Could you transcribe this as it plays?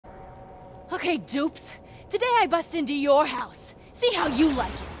Okay, dupes. Today I bust into your house. See how you like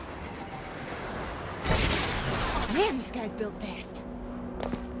it. Man, these guys build fast.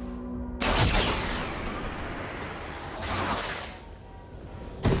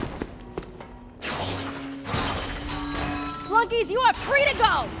 Flunkies, you are free to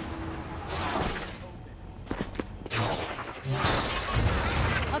go!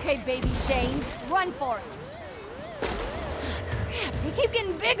 Okay, baby Shanes, run for it. Crap, they keep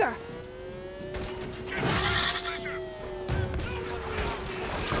getting bigger.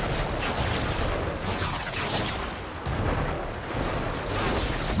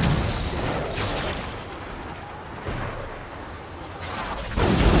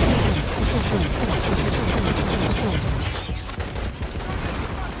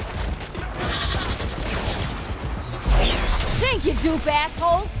 Thank you, dupe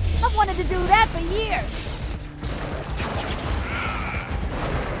assholes. I've wanted to do that for years.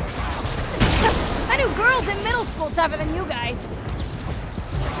 I knew girls in middle school tougher than you guys.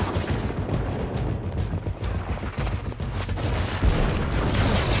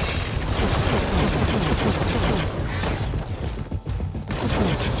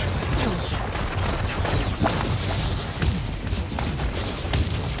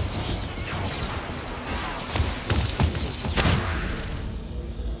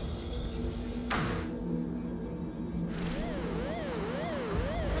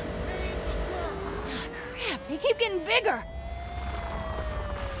 They keep getting bigger!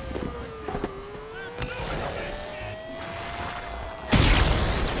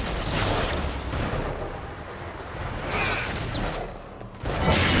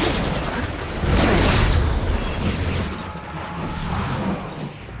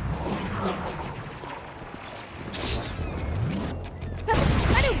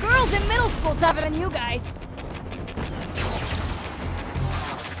 I knew girls in middle school tougher than you guys.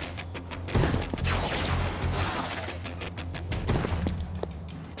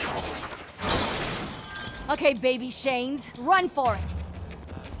 Okay, baby Shanes, run for it.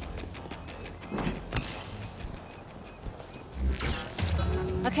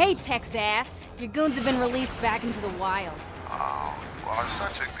 Okay, Texas, your goons have been released back into the wild. Oh, you are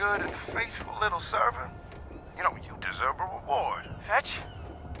such a good and faithful little servant. You know, you deserve a reward. Fetch?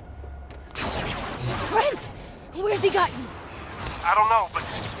 Brent! Where's he got you? I don't know, but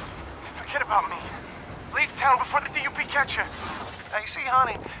forget about me. Leave town before the DUP catch you. Hey, see,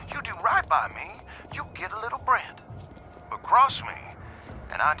 honey, you do right by me, you get a little brand. But cross me,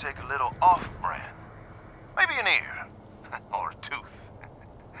 and I take a little off-brand. Maybe an ear, or a tooth.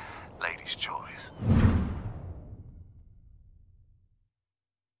 Lady's choice.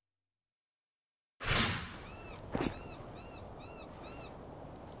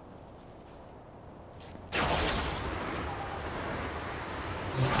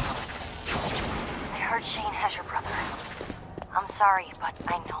 I heard Shane has your brother. I'm sorry, but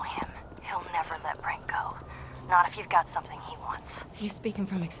I know him. He'll never let Brent go. Not if you've got something he wants. You speaking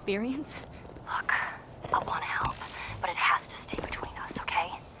from experience? Look, I want to help, but it has to stay between us, okay?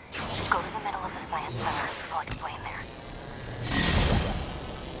 Go to the middle of the science center. I'll explain there.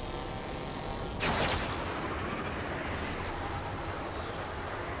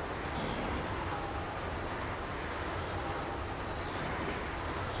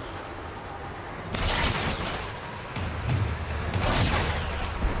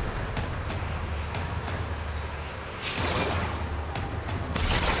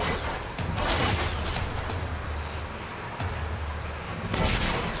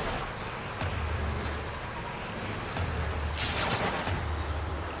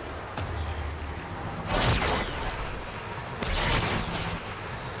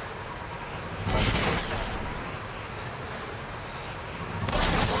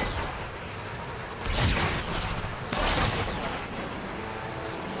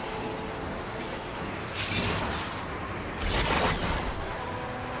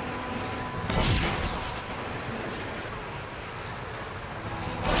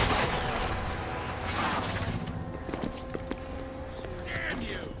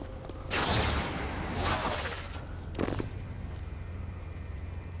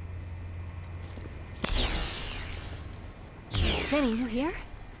 Jenny, you here?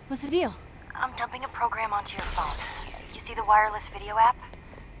 What's the deal? I'm dumping a program onto your phone. You see the wireless video app?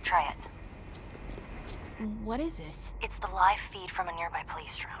 Try it. What is this? It's the live feed from a nearby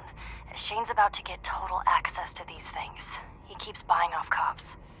police drone. Shane's about to get total access to these things. He keeps buying off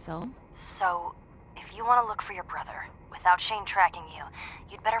cops. So? So, if you want to look for your brother, without Shane tracking you,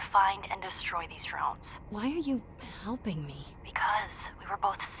 you'd better find and destroy these drones. Why are you helping me? Because we were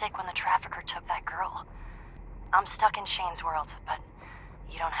both sick when the trafficker took that girl. I'm stuck in Shane's world, but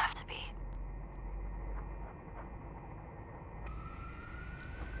you don't have to be.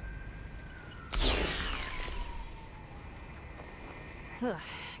 Ugh,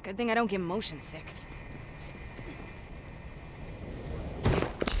 good thing I don't get motion sick.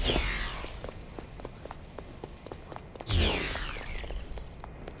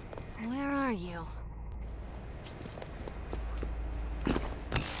 Where are you?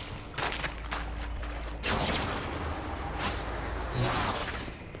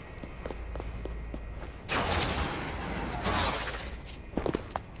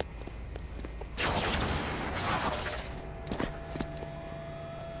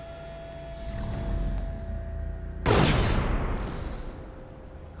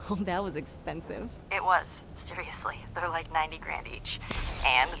 Oh, that was expensive. It was. Seriously. They're like 90 grand each.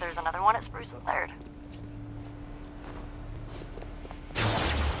 And there's another one at Spruce and 3rd.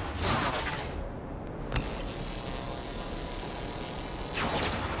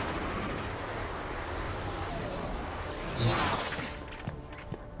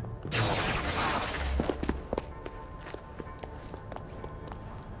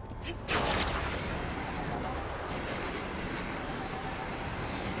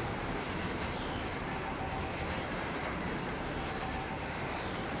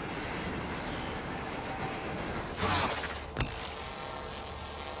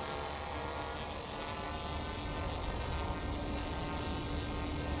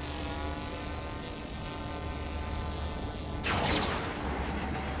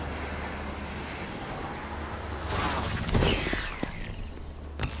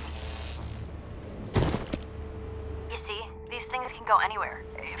 Things can go anywhere.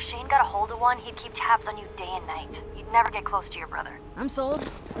 If Shane got a hold of one, he'd keep tabs on you day and night. You'd never get close to your brother. I'm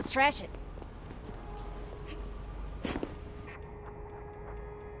sold. Let's trash it.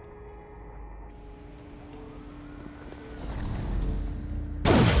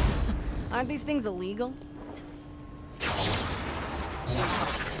 Aren't these things illegal?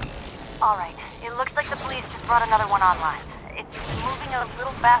 All right. It looks like the police just brought another one online. It's moving a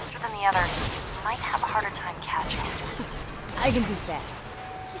little faster than the others. You might have a harder time catching it. I can do fast.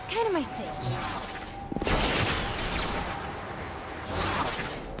 It's kind of my thing.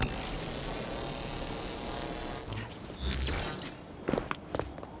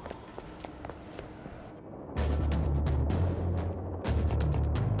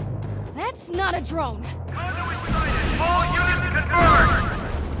 That's not a drone. All units confirmed!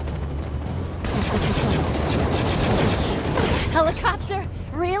 Helicopter?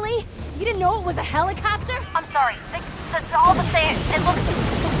 Really? You didn't know it was a helicopter? I'm sorry. That's all the same. It looks...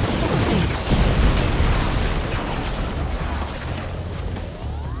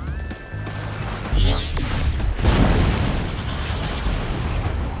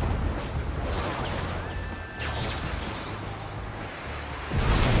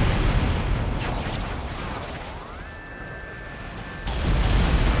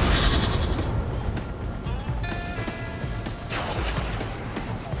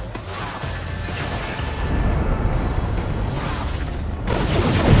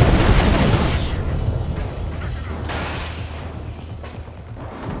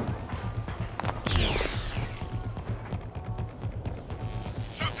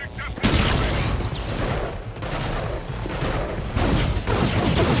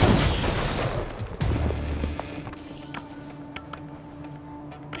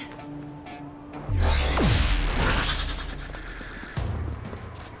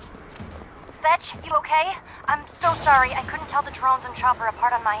 Fetch, you okay? I'm so sorry. I couldn't tell the drones and chopper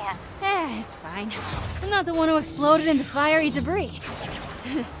apart on my end. It's fine. I'm not the one who exploded into fiery debris.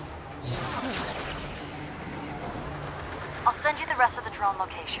 I'll send you the rest of the drone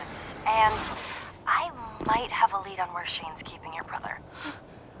locations. And I might have a lead on where Shane's keeping your brother.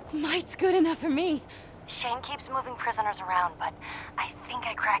 Might's good enough for me. Shane keeps moving prisoners around, but I think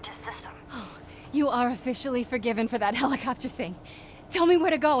I cracked his system. Oh, you are officially forgiven for that helicopter thing. Tell me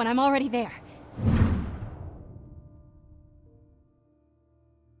where to go and I'm already there.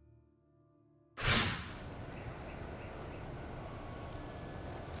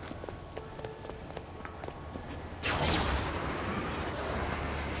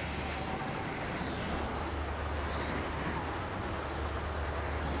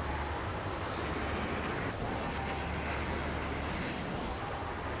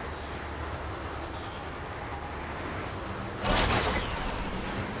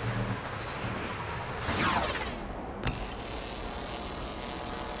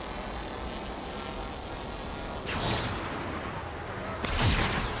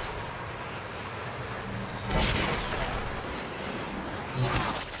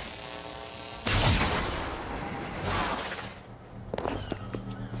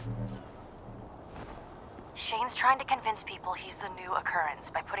 Shane's trying to convince people he's the new occurrence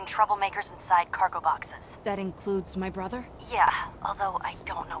by putting troublemakers inside cargo boxes. That includes my brother? Yeah, although I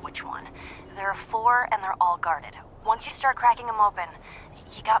don't know which one. There are 4 and they're all guarded. Once you start cracking them open,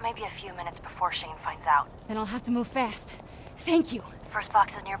 you got maybe a few minutes before Shane finds out. Then I'll have to move fast. Thank you. First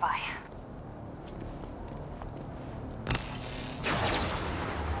box is nearby.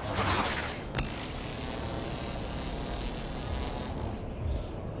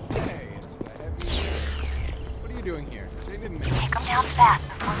 Hey, it's the heavy. What are you doing here? Jay didn't. Take them down fast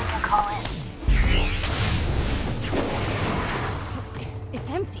before they can call in. It's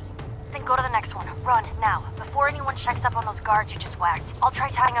empty. Then go to the next one. Run, now. Before anyone checks up on those guards you just whacked. I'll try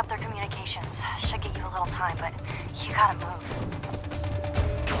tying up their communications. Should get you a little time, but you gotta move.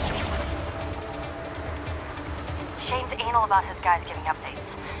 Shane's anal about his guys giving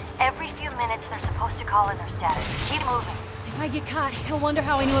updates. Every few minutes, they're supposed to call in their status. Keep moving. If I get caught, he'll wonder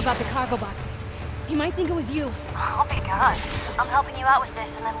how I knew about the cargo boxes. He might think it was you. I'll be gone. I'm helping you out with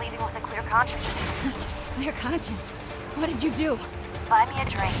this and then leaving with a clear conscience. Clear conscience. What did you do? Buy me a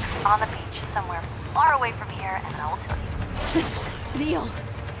drink on the beach somewhere far away from here, and I will tell you. Deal.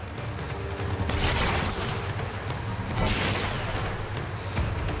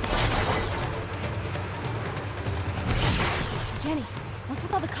 Jenny, what's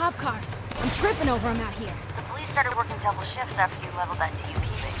with all the cop cars? I'm tripping over them out here. The police started working double shifts after you leveled that DUP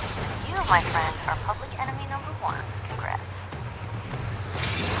base. You, my friend, are public enemy number 1. Congrats.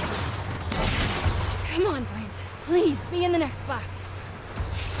 Come on, Brent. Please, be in the next box.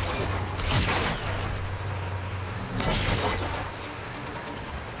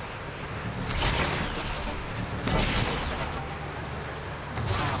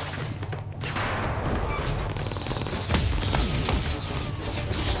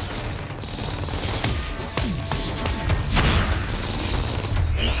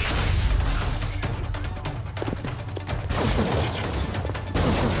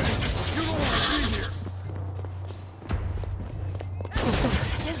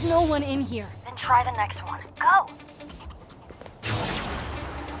 There's no one in here. Then try the next one. Go!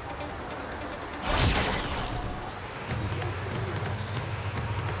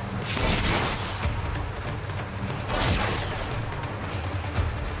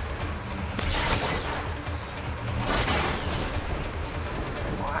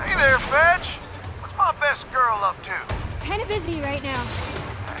 Well, hey there, Fetch. What's my best girl up to? Kinda busy right now.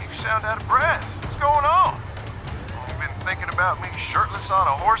 Hey, you sound out of breath. What's going on? You been thinking about me shirtless on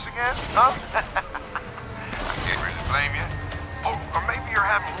a horse again? Huh? I can't really blame you. Oh, or maybe you're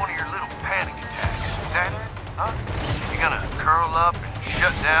having one of your little panic attacks. Is that it? Huh? You gonna curl up and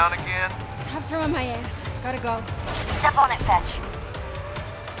shut down again? Cops are on my ass. Gotta go. Step on it, Fetch.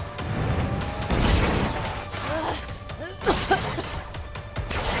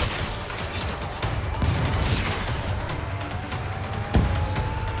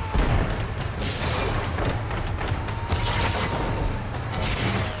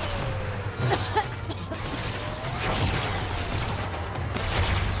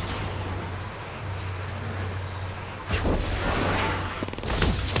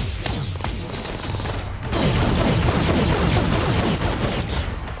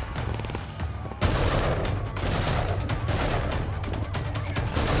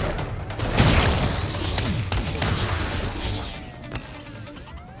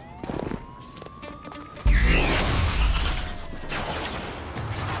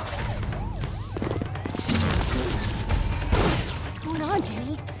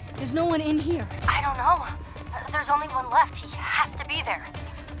 Jenny. There's no one in here. I don't know. There's only one left. He has to be there.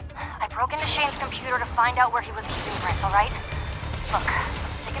 I broke into Shane's computer to find out where he was keeping Brent, all right? Look, I'm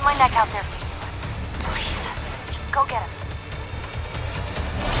sticking my neck out there for you. Please, just go get him.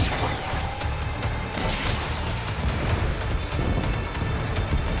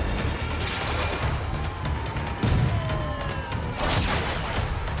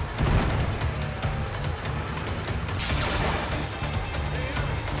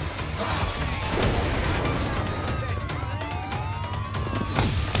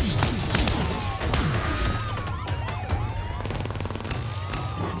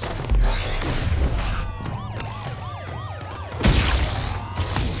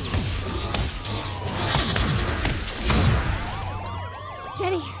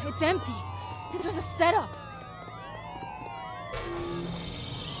 Jenny, it's empty. This was a setup.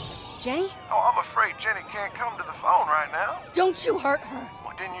 Jenny? Oh, I'm afraid Jenny can't come to the phone right now. Don't you hurt her.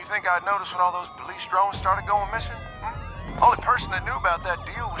 Well, didn't you think I'd notice when all those police drones started going missing? Only person that knew about that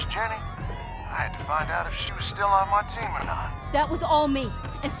deal was Jenny. I had to find out if she was still on my team or not. That was all me.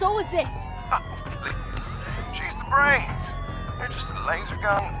 And so was this. She's the brains. You're just a laser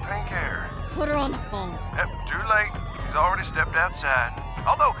gun with pink hair. Put her on the phone. Yep, too late. He's already stepped outside.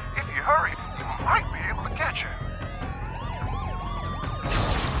 Although, if you hurry, you might be able to catch her.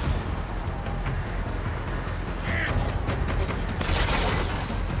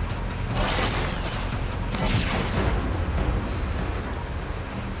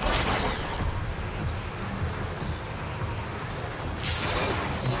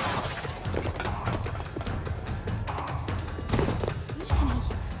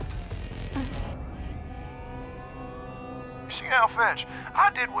 See now, Fetch,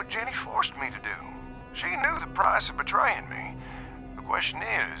 I did what Jenny forced me to do. She knew the price of betraying me. The question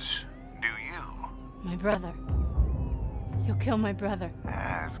is, do you? My brother. You'll kill my brother.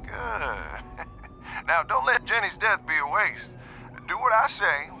 That's good. Now, don't let Jenny's death be a waste. Do what I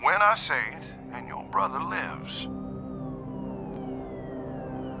say, when I say it, and your brother lives.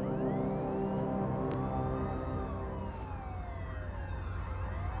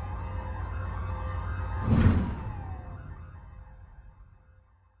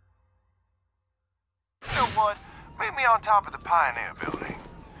 You know what? Meet me on top of the Pioneer Building.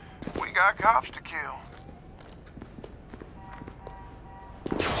 We got cops to kill.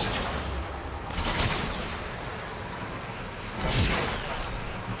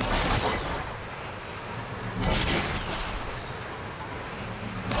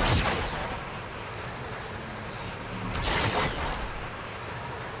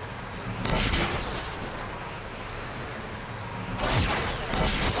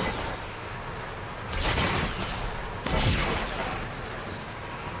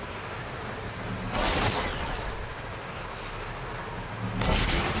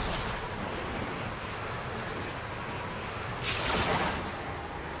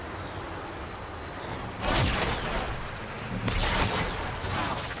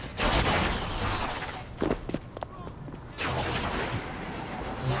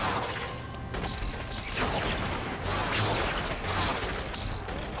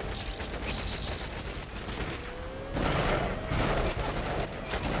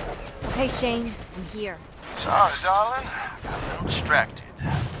 Okay, Shane, I'm here. Sorry, darling. Got a little distracted.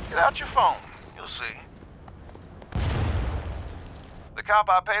 Get out your phone. You'll see. The cop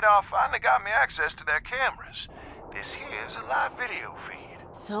I paid off finally got me access to their cameras. This here's a live video feed.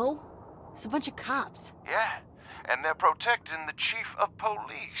 So? There's a bunch of cops. Yeah, and they're protecting the chief of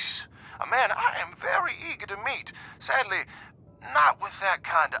police. A man I am very eager to meet. Sadly, not with that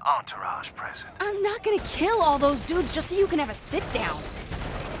kind of entourage present. I'm not gonna kill all those dudes just so you can have a sit-down.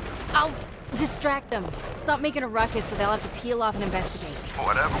 I'll distract them. Stop making a ruckus so they'll have to peel off and investigate.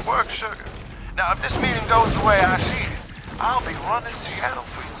 Whatever works, sugar. Now, if this meeting goes the way I see it, I'll be running Seattle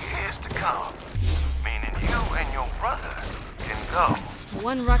for years to come. Meaning you and your brother can go.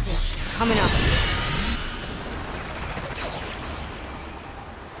 One ruckus coming up.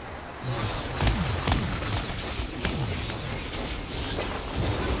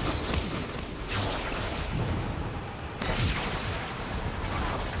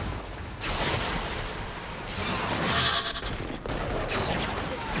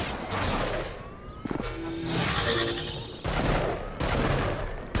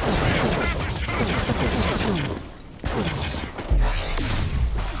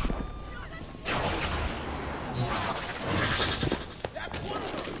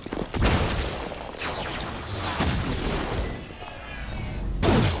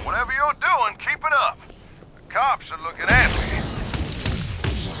 Whatever you're doing, keep it up. The cops are looking at me.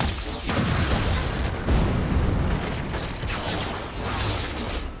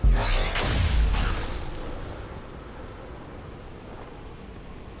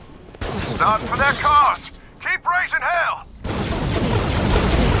 Starting for their cars. Keep raising hell.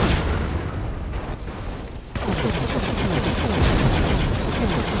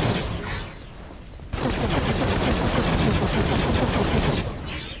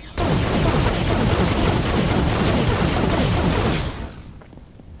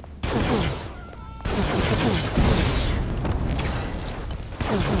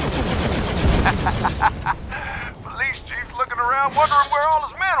 Police chief looking around wondering where all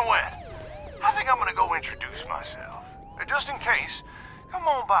his men went. I think I'm gonna go introduce myself. Just in case, come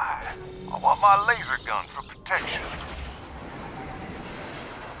on by. I want my laser gun for protection.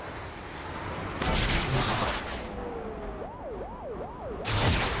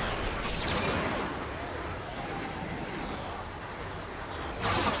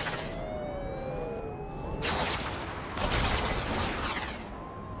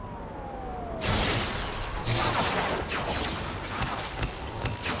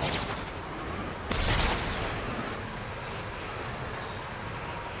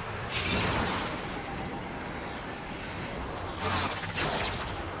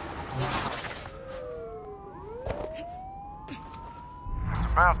 It's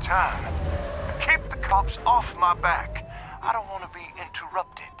about time. Keep the cops off my back. I don't want to be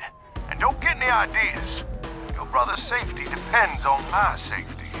interrupted. And don't get any ideas. Your brother's safety depends on my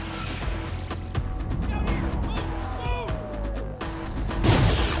safety.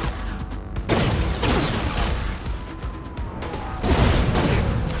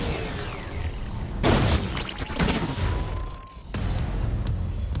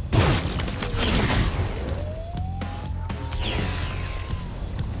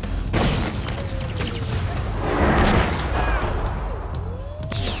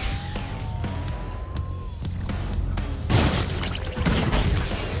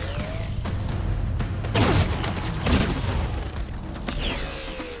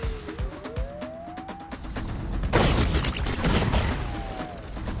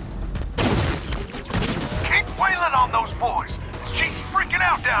 On those boys. The chief's freaking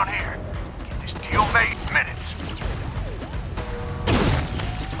out down here. Get this deal made in minutes.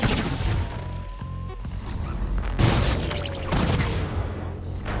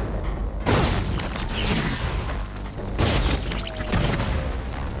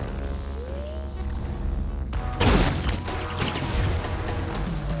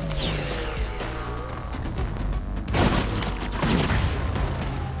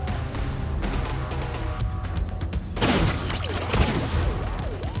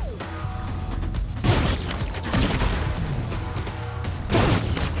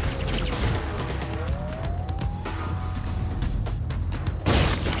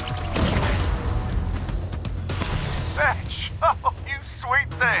 Oh, you sweet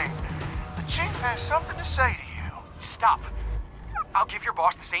thing. The chief has something to say to you. Stop. I'll give your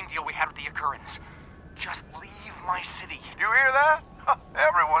boss the same deal we had with the occurrence. Just leave my city. You hear that?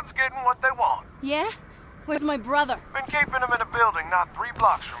 Everyone's getting what they want. Yeah? Where's my brother? Been keeping him in a building not 3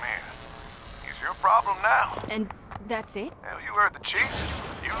 blocks from here. He's your problem now. And that's it? Hell, you heard the chief.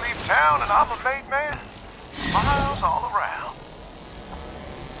 You leave town and I'm a made man. Miles all around.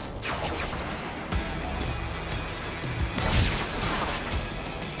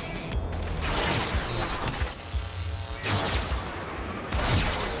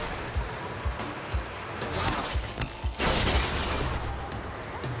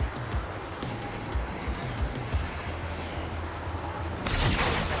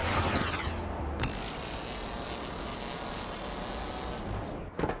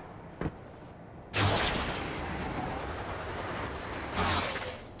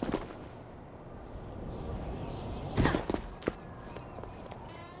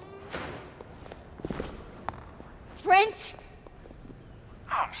 Brent?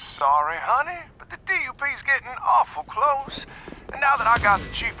 I'm sorry, honey, but the DUP's getting awful close. And now that I got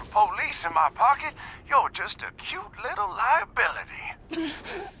the chief of police in my pocket, you're just a cute little liability.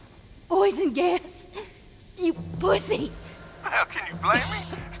 Poison gas? You pussy! Well, can you blame me?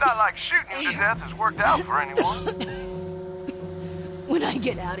 It's not like shooting you to death has worked out for anyone. When I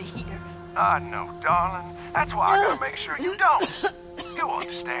get out of here. I know, darling. That's why I gotta make sure you don't. You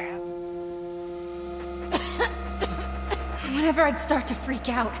understand. Whenever I'd start to freak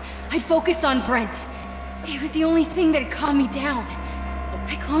out, I'd focus on Brent. It was the only thing that'd calm me down.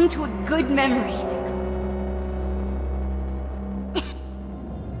 I clung to a good memory.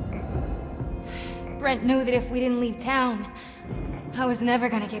 Brent knew that if we didn't leave town, I was never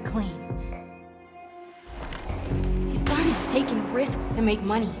gonna get clean. He started taking risks to make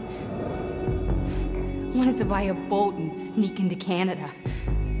money. Wanted to buy a boat and sneak into Canada.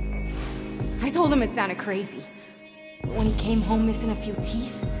 I told him it sounded crazy. But when he came home missing a few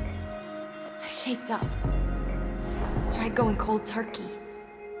teeth, I shaped up. Tried going cold turkey.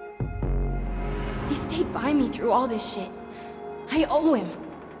 He stayed by me through all this shit. I owe him.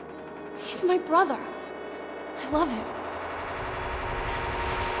 He's my brother. I love him.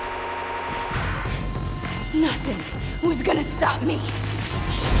 Nothing was gonna stop me.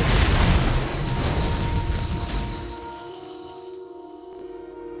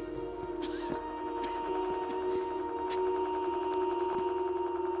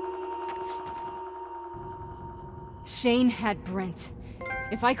 Shane had Brent.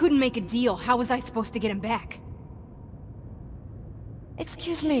 If I couldn't make a deal, how was I supposed to get him back?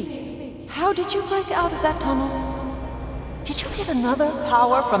 Excuse me, how did you break out of that tunnel? Did you get another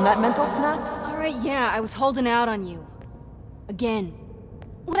power from that mental snap? Alright, yeah, I was holding out on you. Again.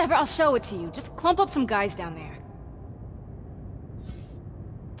 Whatever, I'll show it to you. Just clump up some guys down there.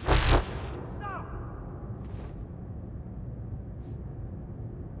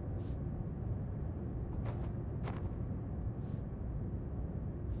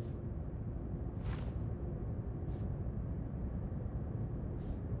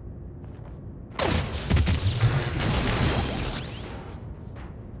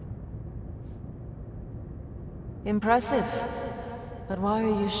 Impressive. But why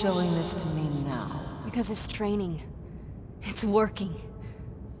are you showing this to me now? Because it's training. It's working.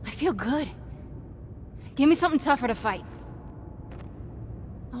 I feel good. Give me something tougher to fight.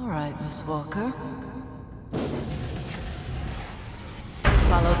 All right, Miss Walker.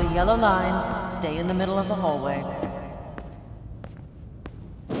 Follow the yellow lines, stay in the middle of the hallway.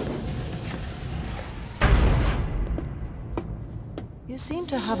 You seem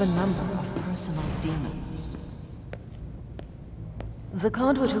to have a number of personal demons. The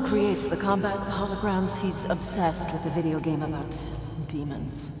conduit who creates the combat holograms, he's obsessed with a video game about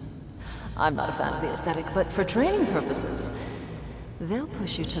demons. I'm not a fan of the aesthetic, but for training purposes, they'll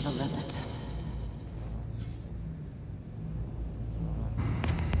push you to the limit.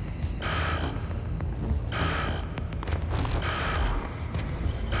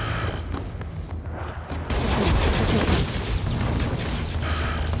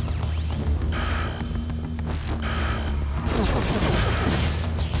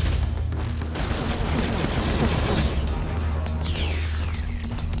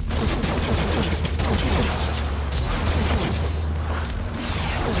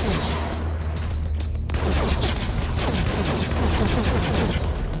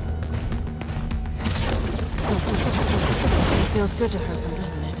 Feels good to hurt them,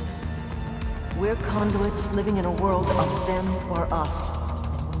 doesn't it? We're conduits living in a world of them or us.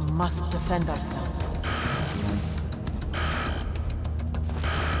 We must defend ourselves.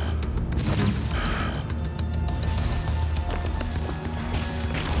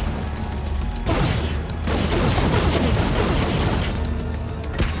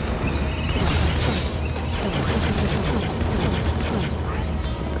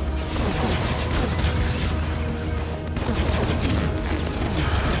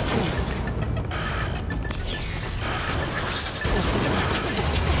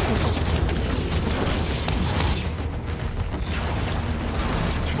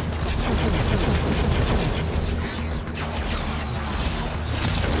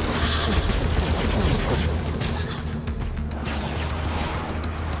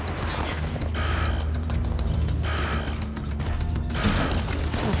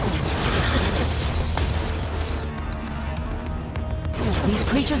 These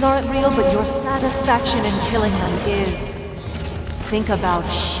creatures aren't real, but your satisfaction in killing them is. Think about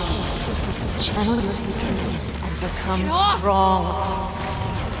shame. Channel your hatred and become strong.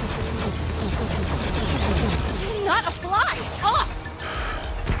 I'm not a fly! Off!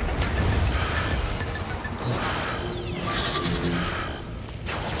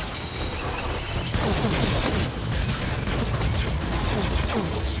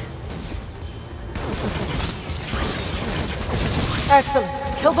 Excellent.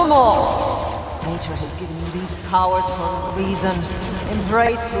 Kill them all. Nature has given you these powers for a reason.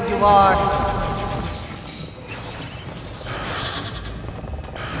 Embrace who you are.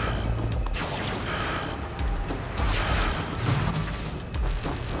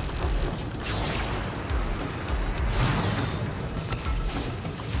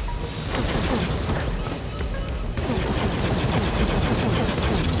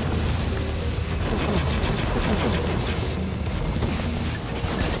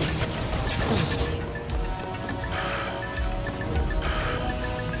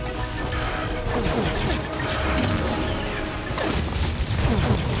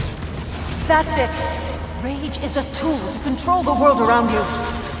 That's it. Rage is a tool to control the world around you.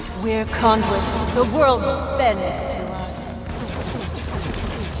 We're conduits. The world bends to us.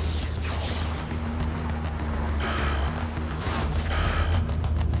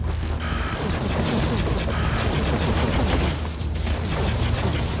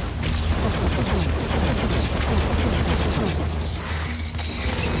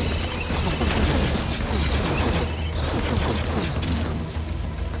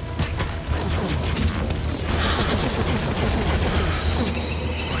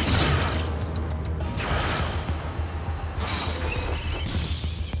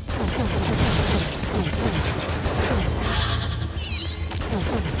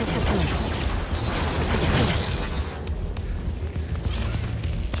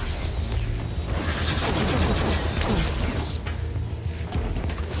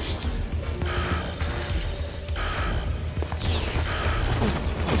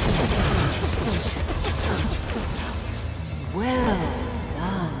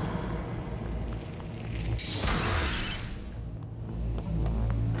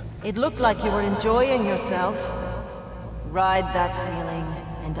 It looked like you were enjoying yourself. Ride that feeling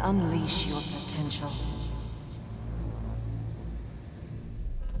and unleash your potential.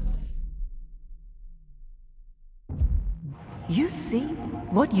 You see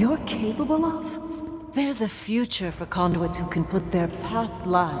what you're capable of? There's a future for conduits who can put their past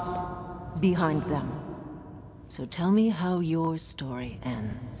lives behind them. So tell me how your story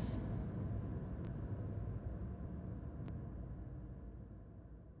ends.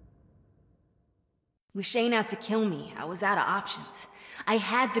 With Shane out to kill me, I was out of options. I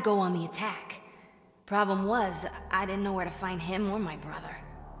had to go on the attack. Problem was, I didn't know where to find him or my brother.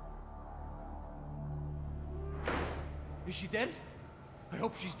 Is she dead? I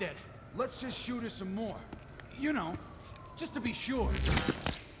hope she's dead. Let's just shoot her some more. You know, just to be sure.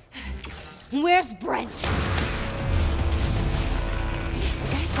 Where's Brent?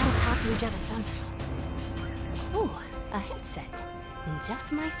 You guys gotta talk to each other somehow. Ooh, a headset. In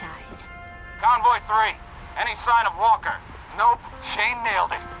just my size. Convoy 3, any sign of Walker? Nope, Shane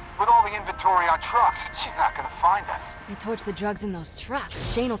nailed it. With all the inventory on trucks, she's not gonna find us. I torch the drugs in those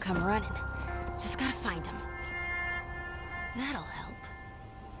trucks. Shane will come running. Just gotta find him. That'll help.